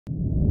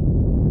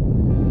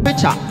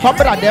picture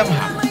fabra dem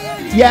ha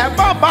ye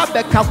baba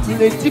be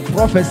calculate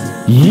prophecy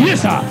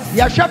Yes sir.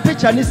 ya hwe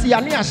picture ni si ya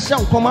ne ahye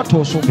nkoma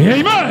to so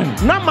Amen.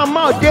 na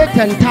mama date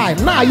and time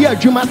na ye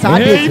adwuma sa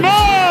date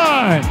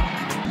Amen.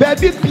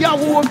 baby pia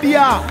wo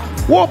bia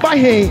wo ba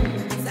he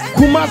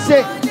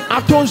kumase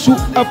atonsu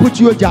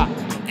aputioja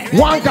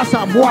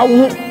wankasa boa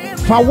wo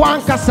fa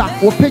wankasa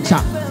wo picture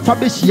fa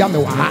be hia me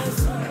wa ha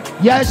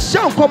ya hye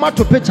nkoma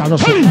to picture no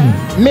so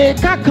me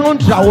ka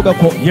counter wo be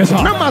ko Yes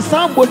sir. na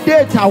masambo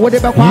data wo de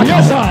be ko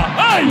Yes sir.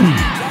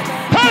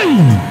 Hey.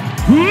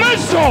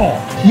 Measure.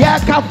 ya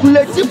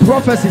calculate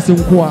prophecies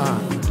nkoa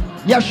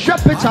ya hwe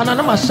picture na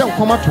ma hye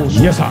nkoma to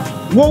so Yes sir.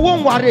 wo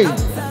ware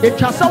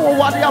etwa sa wo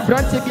ware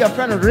abrante bi a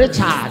friend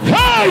Richard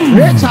Hey.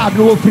 Richard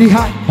wo free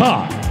ha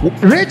Ha.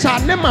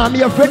 Richard ne ma me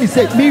friend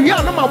say me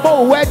wi na ma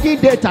bo wedding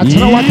date a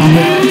tena wata ho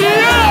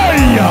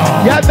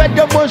Yeah. ya be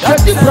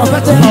demonstrate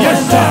prophetic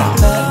Yes sir.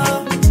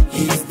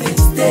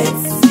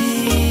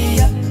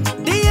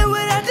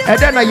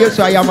 Edena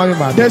Yesu ayama me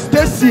ma The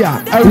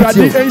Stacia,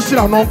 Awurade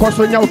enhyira no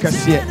nkoso nya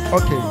okese.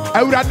 okay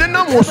Awurade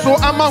nam wo so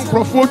ama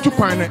nkrofo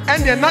tukwan no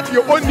ene na de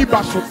oni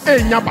ba so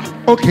enya ba.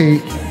 okay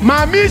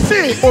Maami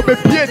se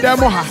obepie dem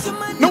ha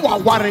na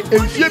waware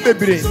emfie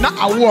bebre na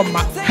awo ma.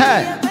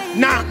 hey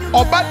Na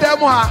oba dem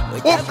ha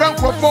wo fra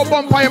nkrofo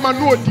bompa yema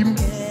no odim.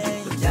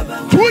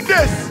 2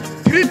 days,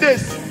 3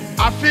 days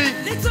afi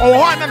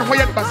owo ana no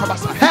hoye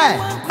basabasa. hey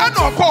Ana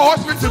okọ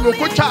hospital no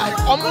ko chai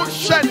omo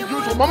shen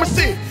use omo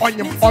say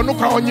onyem onu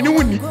kra onyini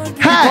wuni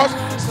because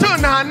still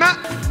na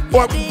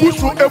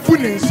ogusu ebu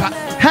ne nsa.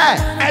 hey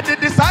Ede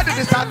de sa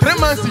 3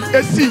 months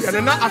esi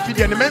ene na afi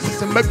de ne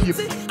menses mba biem.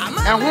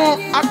 Eho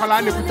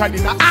akwala ne kuta ni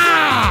na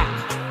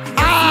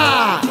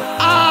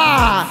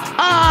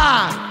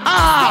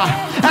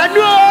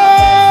anu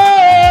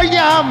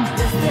yam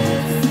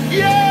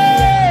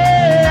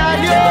yeah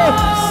anu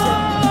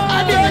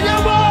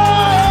yam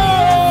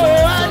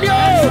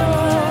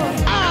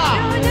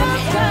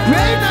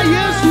Reina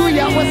Yesu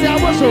ya wose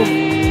awoso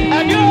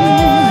anu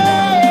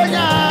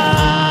ya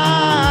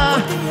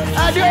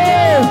anu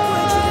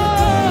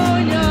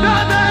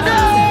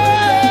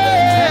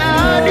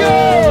no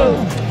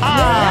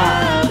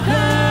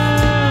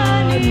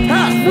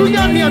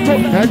Nunya nieto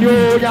anu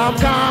yam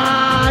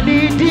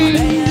kanidi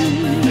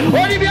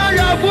Oni bi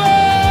arabu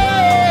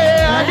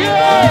anu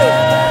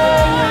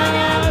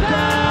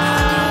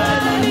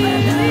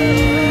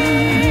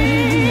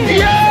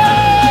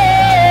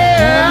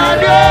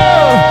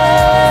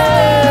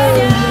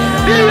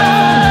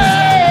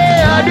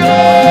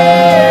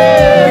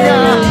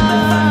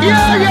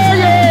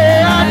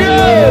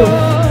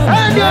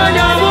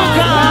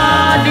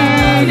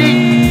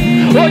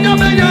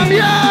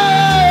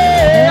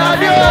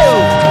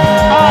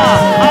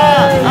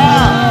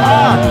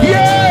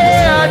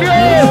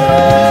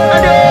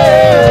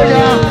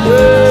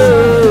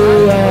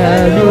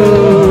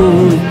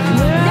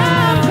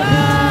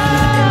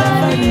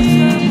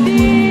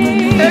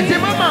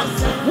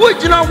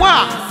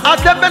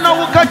Adabena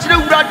wo ka kire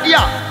wurade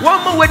a wo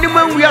ma wani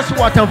manwia so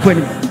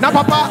watamfani na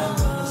papa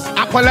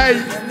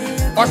akwalai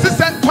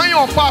osise kwan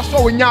ofa so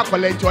wonya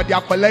akwalai ti odi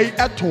akwalai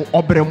eto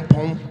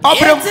obrempon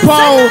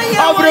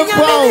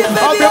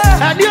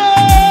adio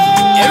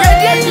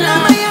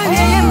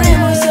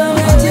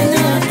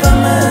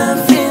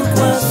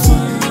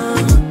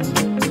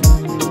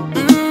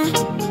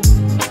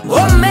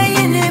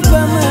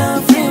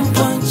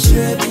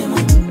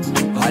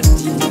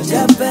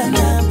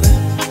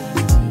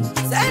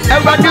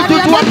Everybody do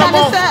what come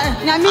on.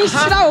 Na mi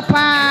shira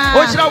opa.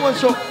 O shira won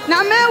so.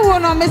 Na me wo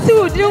no me si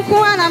udi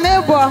nko na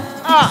me bo.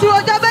 Si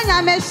Ogyaba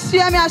nya me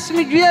hia me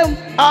asumdwem.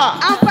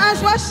 Ampa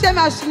so hia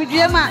me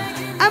asumdwem a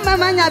ama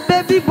manya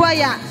baby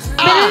boy a.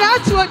 Me na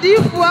to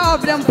odifu a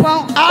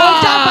obrempon.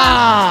 Ogyaba.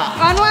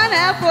 Anu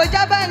na e ko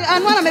Ogyaba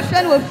anu na me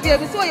fie no ofie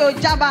bi so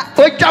Ogyaba.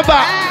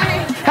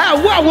 Ha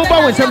wo ba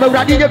won se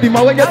Awurade nya bi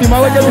ma wo nya bi ma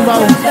wo.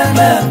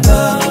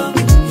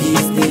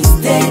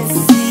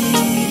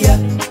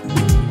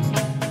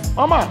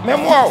 Mama,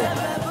 memoir.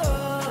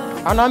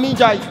 Anami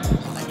jai.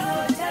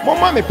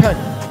 Mama me pen.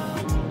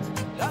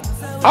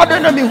 I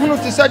don't know me who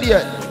to say here.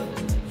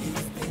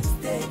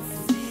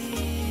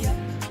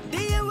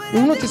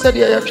 Who to say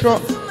here?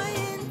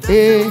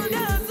 A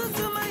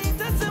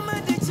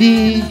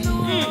B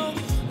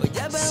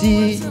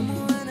C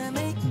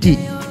D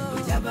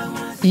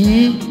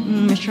E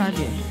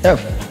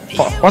F.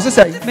 What's it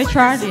say?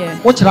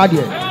 What's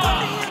radio?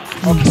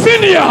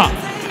 Senior.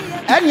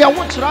 And you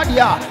watch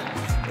radio.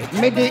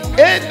 Me the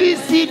A B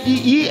C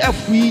D E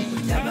F E.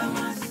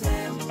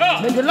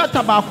 Me the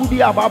letter ba ku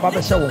bi aba ba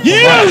be se wo.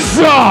 Yes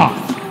sir.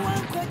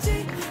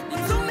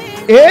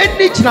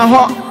 Eni china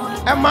ho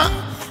ema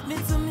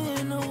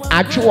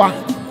adwoa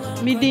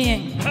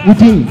Midin.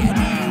 udin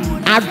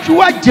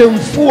adwoa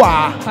jemfu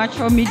a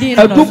Pacho midin.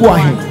 adubu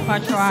ahe.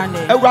 Pacho ane.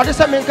 Awurade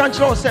se me kan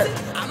kire o se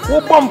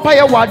wo bom pa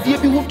ye wade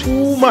bi hu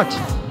too much.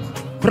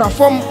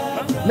 Brafom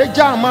le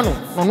jama no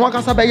no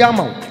akasa be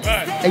yama wo.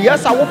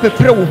 Eyesa wo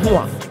pepere wo ho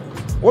a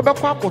wo be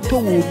kwa akoto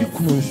wo obi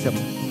kunu nsem.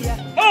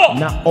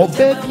 Na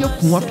oba bi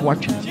akun ato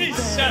atwe.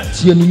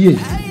 Tie ni ye.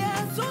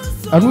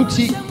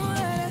 anuti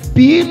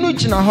bi no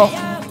gyina hɔ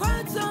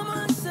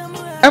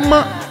ɛma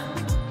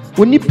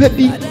onipa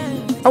bi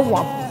ɛwɔ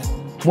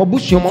mo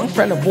busua mo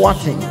mfrɛ no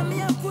boaten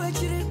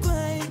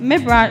me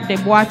bra de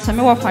boaten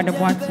me wofa de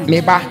boaten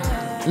me ba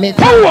me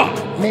power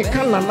me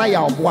kan na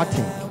ya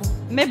boaten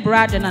me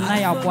bra de na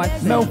ya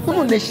boaten me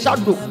hunu ne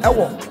shadow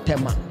ɛwɔ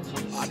tema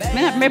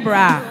me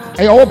bra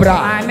ɛyɛ wo bra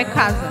ah me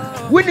cousin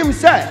winim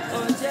sɛ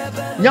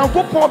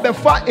Nyankopɔn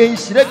bɛfa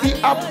enhyira bi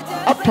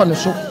atɔ ne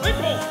so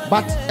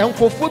but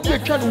enkofo bi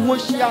atwa ne ho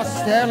hyia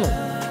sɛ no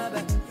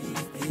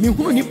me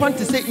hunu nipa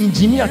nte sɛ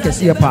engineer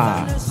kɛseɛ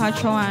paa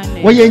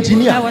patroane wɔyɛ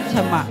engineer ɛwɔ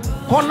tema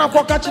kɔna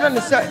kɔka kyerɛ ne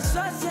sɛ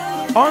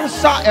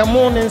ɔnsa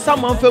ɛmo ne nsa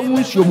manfa mu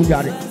nsuo mu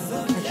yare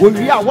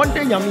owie a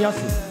wɔnde nyame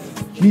ase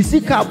ne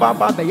sika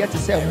baba bɛyɛ te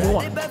sɛ mo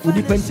a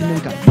onipa ntimi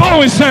nka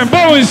Bowen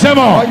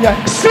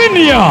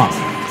senior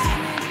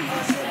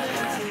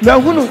na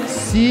hunu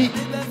si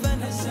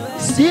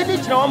ni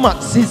gyina wɔma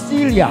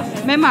Cecilia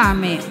me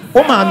maame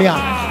o maame a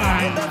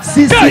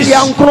Cecilia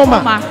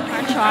nkroma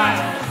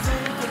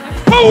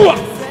power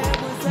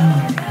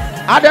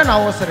ada na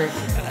wo sere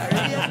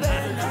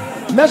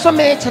meso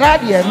me kyerɛ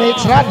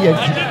deɛ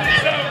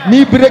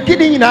mi breki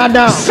ni nyina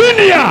da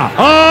senior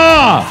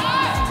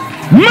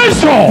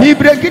meso mi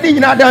breki ni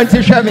nyina da nti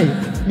hwɛ me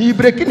mi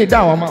breki ni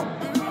da wɔma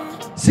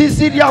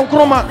Cecilia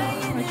nkroma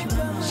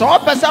so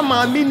opesa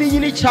maame ni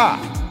nyini cha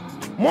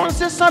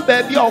Monsesa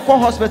baby okọ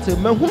hospital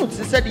mahunu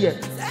te sɛ deɛ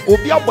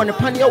obi abɔ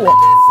pane wɔ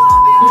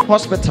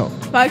hospital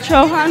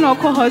patro han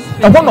okọ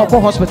hospital ɛhɔ na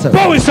okɔ hospital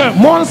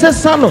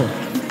Monsesa no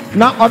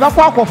na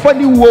ɔbɛkɔ akɔfa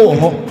ni wuo wɔ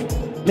hɔ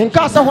ne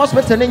nka sɛ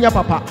hospital ne nya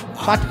papa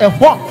but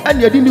ɛhɔ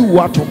ɛna yɛde ni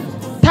wuo ato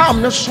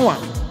time ne so a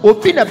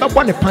obi na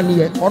bɛbɔ ne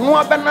pane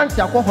ɔno abɛnante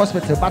akɔ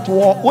hospital but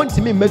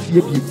wɔntimi mma fie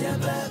bi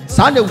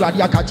saa na Awurade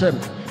aka kyerɛ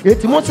me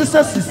eti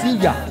Monsesa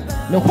Cecilia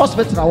ne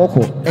hospital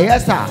awɔkɔ ɛyɛ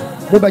saa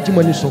mo bɛgye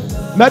mo ni so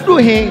madu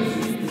he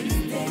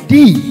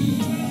D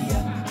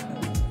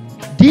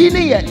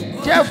ne yɛ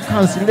death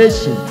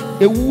cancellation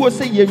ewuo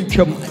sɛ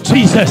yɛntwam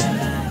Jesus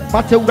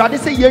but Awurade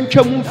sɛ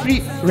yɛntwam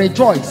free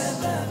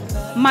rejoice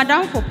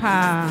madam for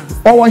pa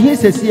ɔwɔ he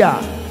sɛsi a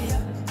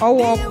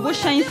ɔwɔ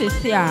boshan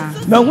sɛsi a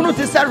na hunu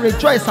te sɛ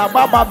rejoice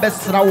ababa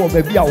bɛsra wɔ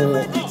baabi a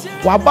wɔwɔ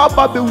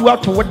wababa bɛwu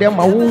ato wo dɛm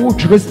ma wo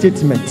twerɛ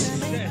statement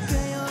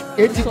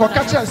eti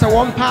kɔka kyerɛ sɛ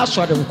wɔn pa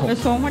asɔre nkɔ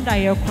ɛsɛ ho da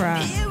yɛ kora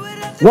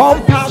wɔn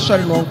pa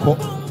asɔre no nkɔ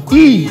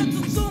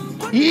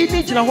ni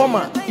gyina hɔ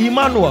ma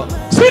Emmanuel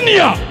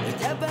senior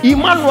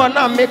Emmanuel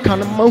na meka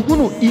no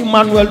mahunu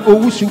Emmanuel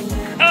owusu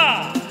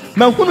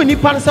mahunu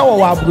nipa nsa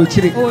wɔ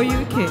aburokyire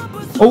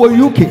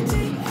ɔwɔ UK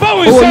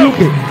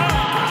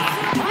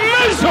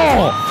meso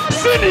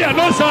senior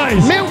no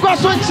size me nkɔ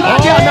so nkyerɛ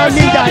deɛ na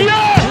me dan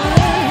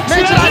me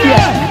nkyerɛ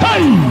deɛ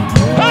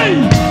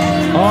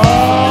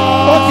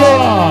okay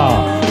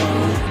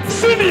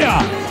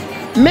senior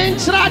me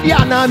nkyerɛ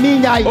deɛ na me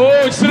nyai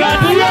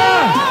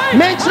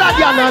me nkyerɛ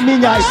deɛ na me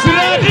nyai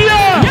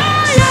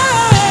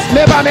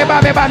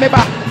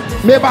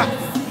meba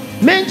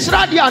me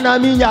nkyerɛ deɛ na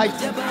me nyai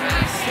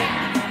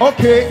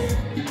okay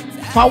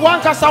fa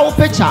wankasa wo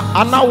picture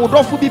ana wo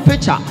dɔfo bi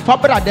picture fa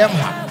bra dem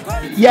ha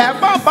ye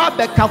baba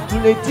be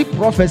calculate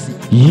prophecy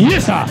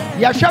yes sir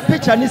hwɛ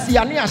picture ni si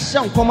ya ne ahye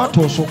nkɔma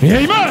to so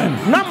amen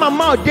na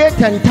mama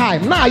date and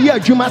time na aye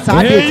adwuma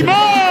saa date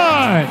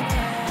amen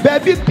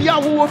baby bia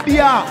wo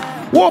bia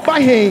wo ba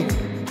he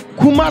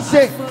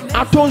Kumase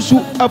atonsu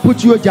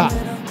aputi Ogya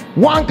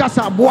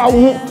wankasa boa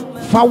wo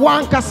fa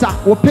wankasa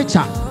wo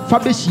picture fa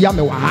be hia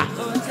me wa ha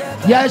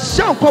ye hye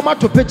nkɔma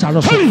to picture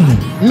no so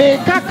me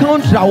ka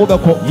country a wo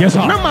bɛkɔ yes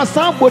sir na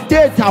masan bo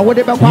data wo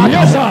de bɛkɔ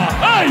yes sir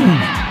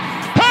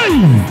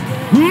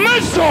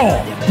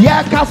meso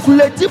ye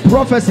calculate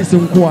prophecies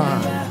nko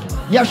a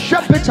ye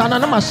hwɛ picture na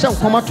ma hye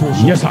nkɔma to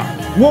so yes sir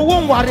wo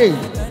ware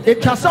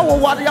etwasa wo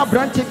ware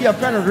abrante bi a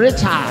friend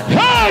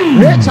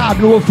Richard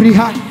no ofri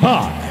ha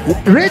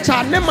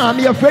Richard ne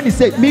maame ye friend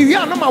say me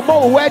wi na ma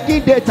bo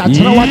wedding date a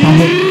kyerɛ wata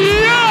ho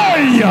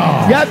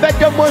ye be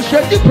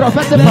demonstrate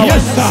prophetic power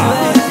yes sir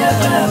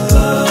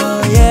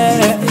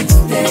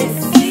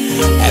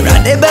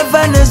Every be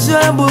fana so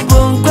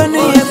abubon kwani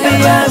ye be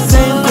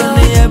asen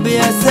kwani ye be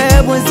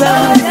asebun sa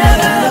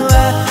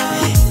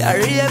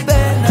yari be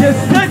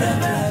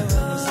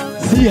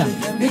sia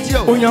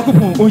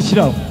Onyankopɔn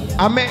onhyira wo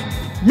amen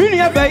mini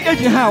ya bai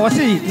eji ha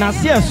wose na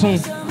se eson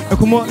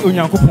ekomo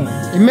Onyankopɔn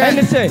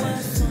ene se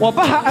wo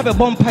ba ha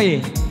abebɔ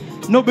mpaye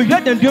na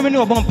obehwa danduom ne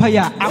obɔ mpaye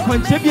a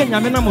akwankyerɛ bi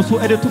nyame na mo so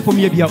ede to fom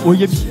ye bia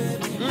oye bi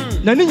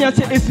na ne nya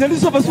se esinani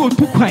so bɛ so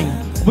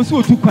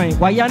otu kwan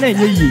wa ya na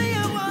enye yie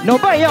na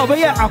oba ya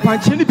obɛyɛ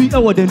akwankyerɛ ne bi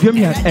ɛwɔ danduom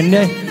ya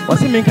enne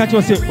wose menka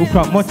kyerɛ se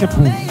okura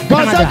multiple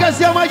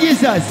Kansa ma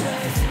Jesus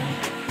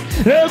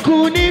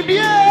ekuni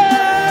bie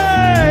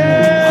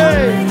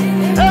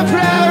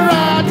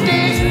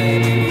efreradi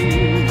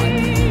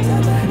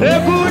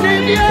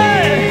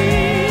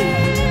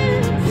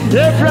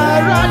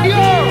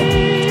radio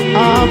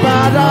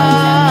abada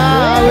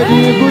with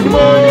the good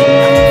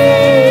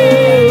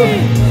morning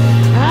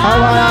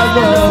our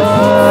God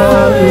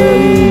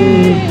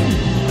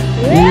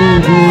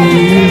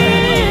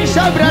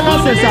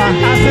sesa.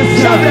 Asesa.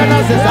 Shabra na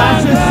sesa.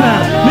 Asesa.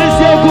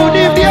 Missy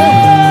Okunibia.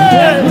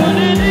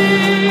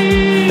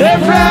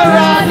 Efra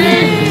Rani.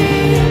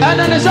 And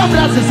then the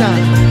Shabra sesa.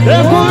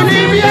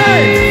 Okunibia.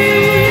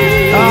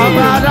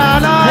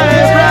 Amarana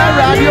Efra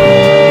Radio.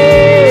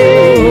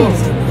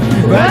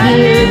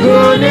 Rani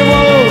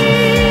Guniwo.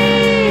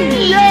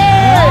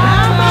 Yeah.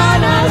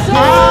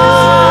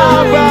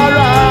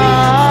 Abara.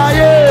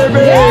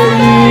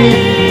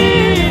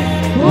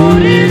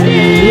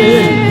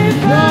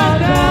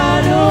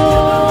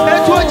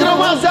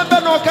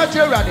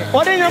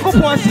 What are you going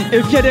to see?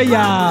 If you're there,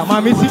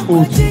 Mammy,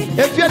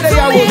 if you're there,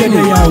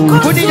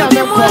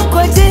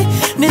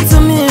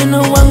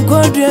 no one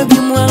could be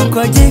one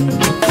coji.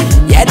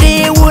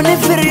 Yadi won't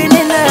fit in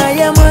I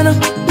am one.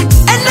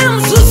 And I'm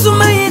so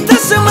my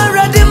summer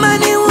ready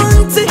money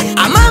won't see.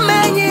 I'm a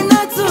man in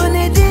not to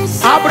need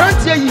this.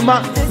 Abrantia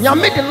Yima,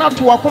 Yamid not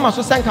to walk on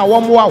so sank a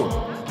warm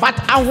wow. But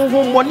I will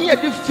money a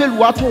deep fill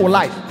water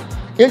life.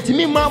 It's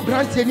me, my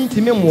branch, and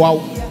into me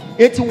wow.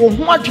 It will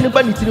watch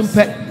anybody to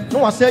pet.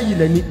 No, I say you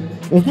need.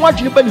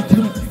 Watch anybody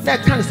to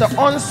that can say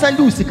on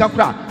Sunday,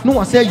 Sikakra. No,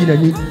 I say you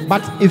need.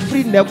 But a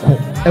free neco,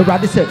 a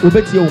rather said,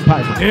 Obey your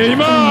pipe.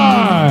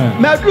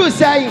 Amen. Madru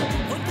say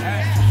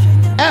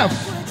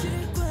F.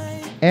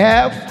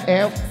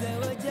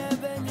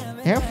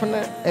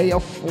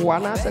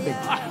 One answer.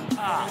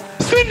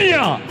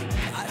 Senior.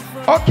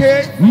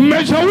 Okay.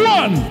 Measure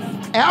 1.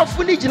 F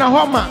Nijina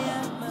Homa.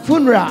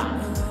 Funeral.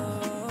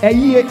 A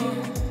year.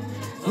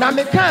 Now,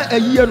 me can't a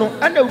year no,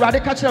 and the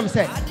radical catch them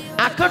say,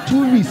 I can't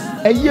 2 weeks,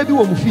 a year be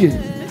one feel.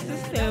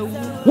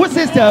 What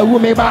sister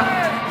woman? Power.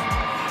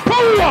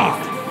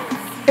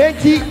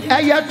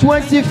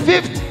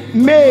 25th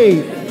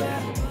May.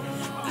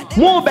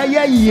 More by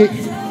a year.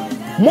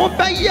 More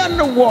by a year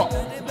no walk.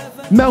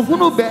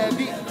 Mahunu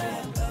baby.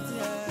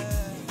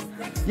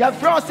 Your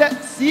friend said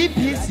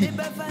CPC.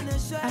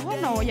 I want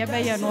to know your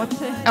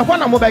not. I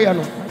want a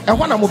mobile. I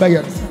want a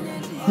mobile.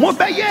 More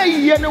by a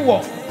year no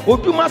walk.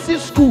 Odumasi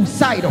school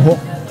side ho.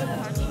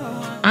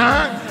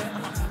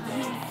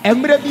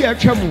 Emre bi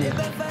atwamu.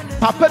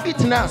 Papa bi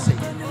tenase.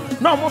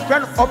 No mo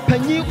friend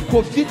opanyi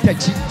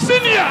Kofitachi.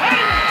 Senior.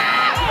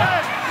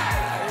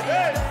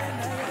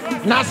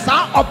 Na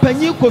sa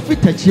opanyi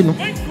Kofitachi no.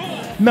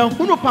 Me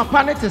hunu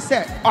papa ne te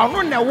se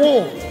ono na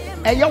wo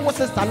eye wo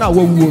sister na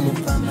wawuo no.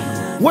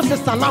 Wo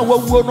sister na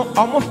wawuo no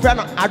omo friend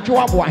adwo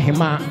abo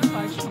ahema.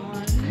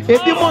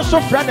 Ebi mo so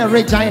friend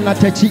Regina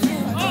Tachi.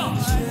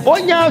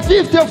 Onya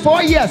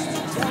 54 years.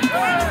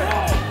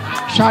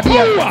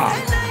 Shadia.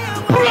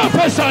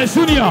 Professor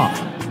Senior.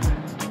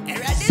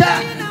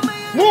 Sir,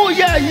 mu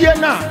ye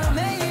na.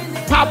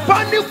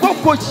 Papa ni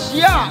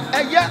kokochia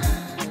eye.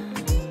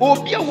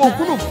 Obi wo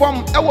hunu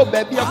fam e wo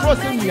baabi e fro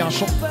se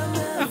nuaso.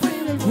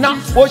 Na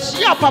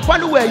ohia papa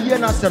ni we ye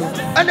na se no.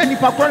 Ana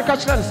nipa kron ka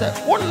kire se,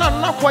 wonna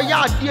na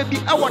koya ade bi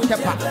e wo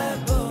tepa.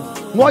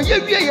 Wo ye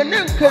wie ye ne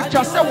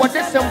nkatwa se wo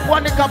de sempo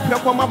ne ka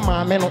preko ma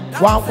maame no.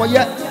 Wa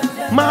koye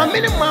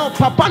maame ni ma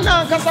papa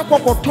na nkasa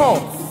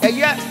kokoto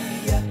eye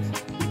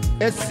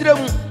esirem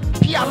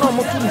piano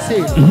mo tumi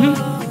se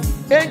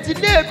enti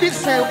na bi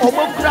sen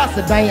omo kras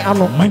dan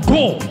ano My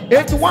God.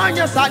 enti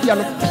wanya sadia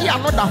no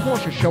piano da ho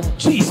hwehwem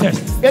Jesus.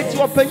 enti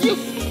opanyi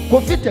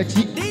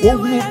Kofitachi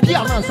owu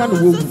piano ansa na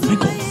wowu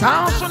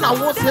saa so na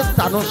wo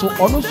sister no so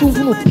ono so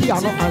hunu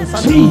piano ansa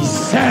na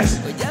Jesus.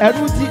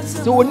 eruti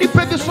so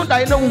onipa bi so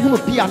dan na hunu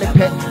piano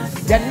pe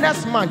the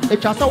next month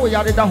etwasa wo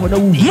yare da ho na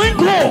wu My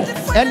God.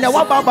 enne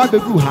wa baba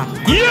bedu ha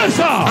Yes,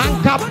 sir.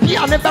 anka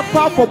piano be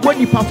pa for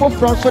boni pa for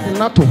front so de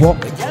na to ho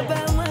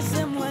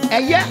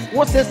eye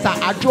wo sister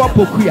adwo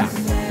pokua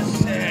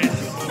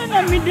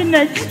Na mi di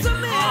na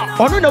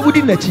ono na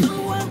wudi nachi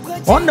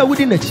ono na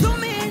wudi nachi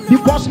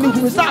because me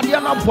hunu sa ade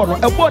na mpo no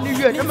ebo ni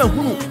wie na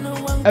mahunu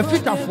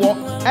afitafo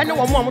ene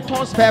wo mo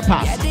ton spare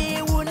parts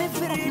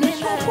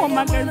for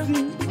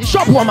magazine. the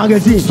shop for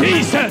magazine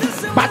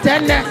Jesus. but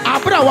ene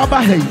abra wa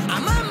ba hai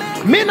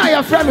me na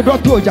your friend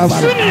Dr. Ogyaba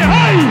Senior.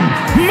 Hey.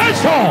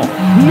 Measure.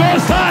 No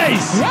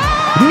size.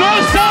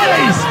 No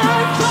size.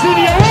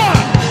 Senior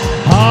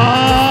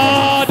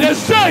 1. The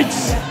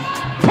States.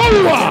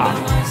 Power.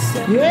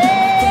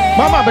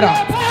 mama bra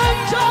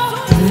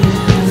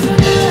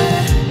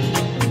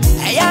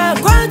Aya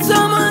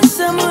kwanza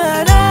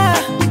msamara.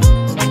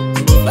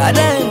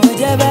 Bada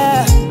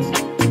Ogyaba.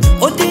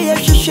 Odi ya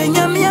shisha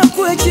nyami ya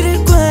kuachiri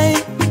kwai.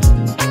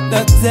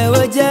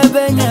 Dr.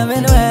 Ogyaba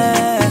nyamenwa.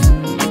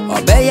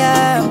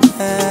 Obeya.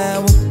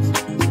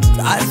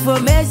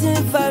 Transformation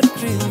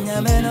factory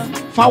nyamena.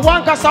 fa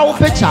wankasa wo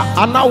picture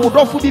ana wo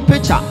dofo bi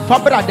picture fa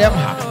bra dem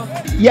ha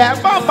ye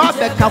baba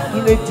be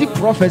calculate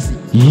prophecy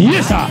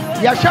Yes, sir.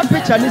 ya hwe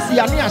picture ni si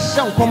ya ne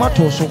ahye nkoma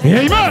to so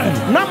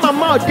Amen. na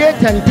mama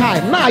date and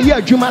time na ye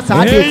adwuma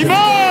sa date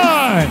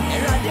Amen.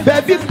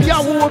 baby bia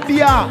wo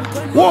bia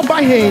wo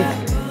ba he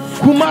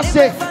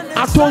Kumase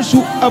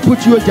atonsu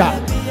aputioja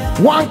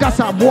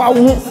wankasa boa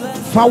wo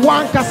fa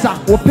wankasa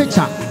wo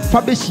picture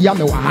fa be hia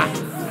me wa ha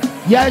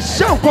ya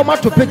hye nkoma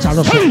to picture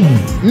no so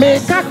me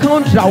ka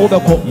country a wo be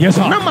ko Yes,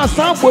 sir. na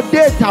masan bo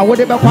data wo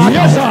de be ko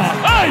Yes, sir.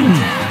 Hey.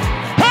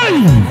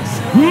 Hey.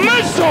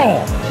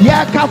 Measure.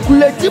 Yeah,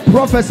 calculate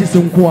prophecies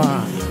in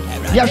Kwa.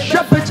 Yeah,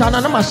 shepherd and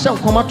I'm a shell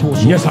come to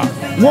us. Yes, sir.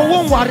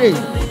 Won't worry.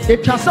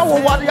 It can say,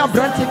 what your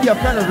brand to be a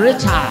friend of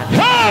Richard.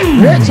 Hey!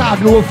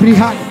 Richard, no free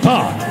hand.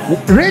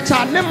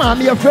 Richard, never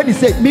me a friend is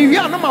say, me,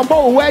 are not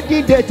about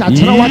wedding date at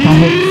Chawaka.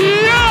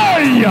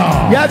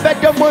 Yeah,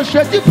 but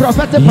demonstrate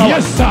prophetic power.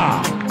 Yes,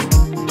 sir.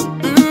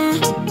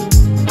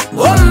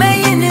 Oh,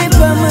 may you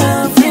never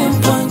mind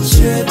from Punch.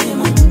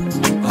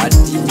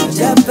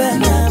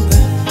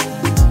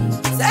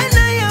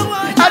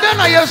 I don't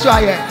know, yes,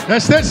 I am.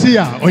 Let's see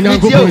on your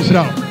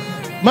good.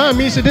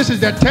 Mommy said this is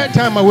the third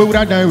time I will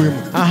die with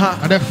him.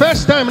 And the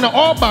first time in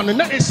all band, and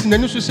that is in the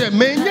news to say,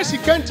 may yes, you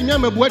can't me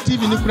what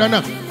TV in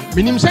Ukraine.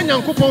 Meaning, send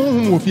young couple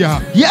whom with you.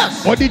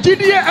 Yes. Or the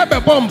GDA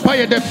ever bomb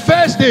fire the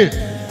first day.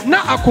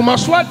 Now, I come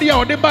as what they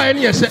are the buy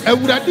any say, I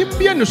would have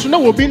been and so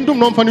now been done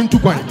non fun to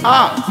coin.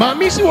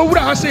 Mammy, see what would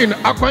I say?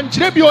 I can't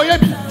trebi or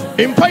yabi,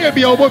 empire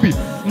be our bobby.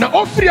 Now,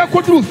 offer a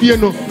quadru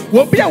fiano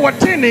will be our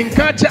training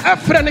catch a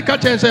friend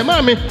catch and say,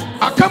 Mammy,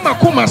 I come a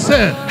come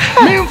say,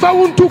 me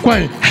found to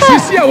coin.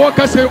 See a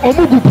worker say,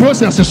 Omugu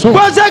process. So,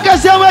 what's that?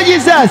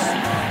 Jesus.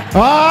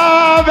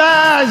 Oh,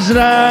 that's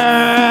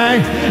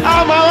right.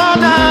 I'm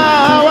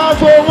a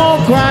for more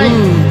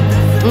crying.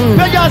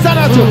 Beggars are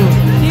not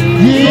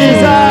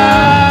Jesus.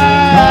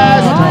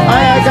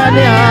 I got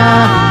it.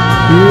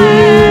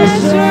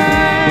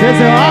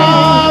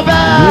 Oh,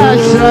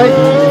 that's right.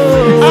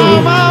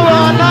 I'm a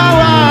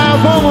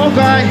for more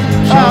crying.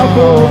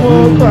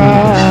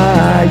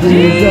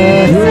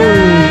 Jesus.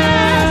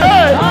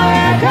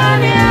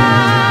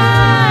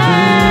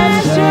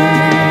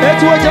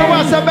 What you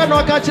want to say? No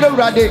catch the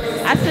rade.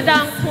 I sit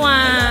down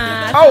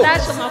one.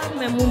 That's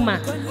my mama.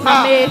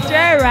 Me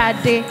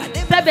rade.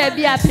 Say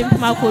baby, I pimp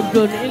my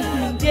codron.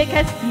 Including take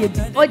a see.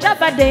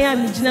 Ogyaba dey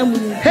am jina mu.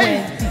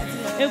 Hey.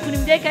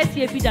 Including take a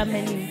see da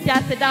many.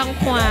 Just sit down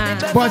one.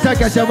 Boss, I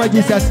catch you,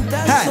 Jesus.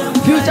 Hey,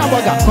 future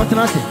burger,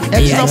 continent.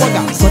 Extra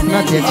burger,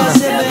 continent.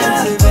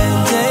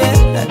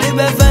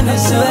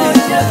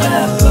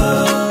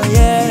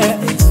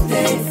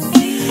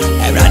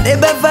 Rade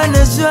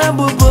befana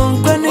swabu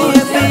bonkoni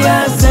ya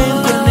biya sen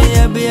koni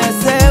ya biya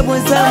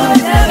sebun sam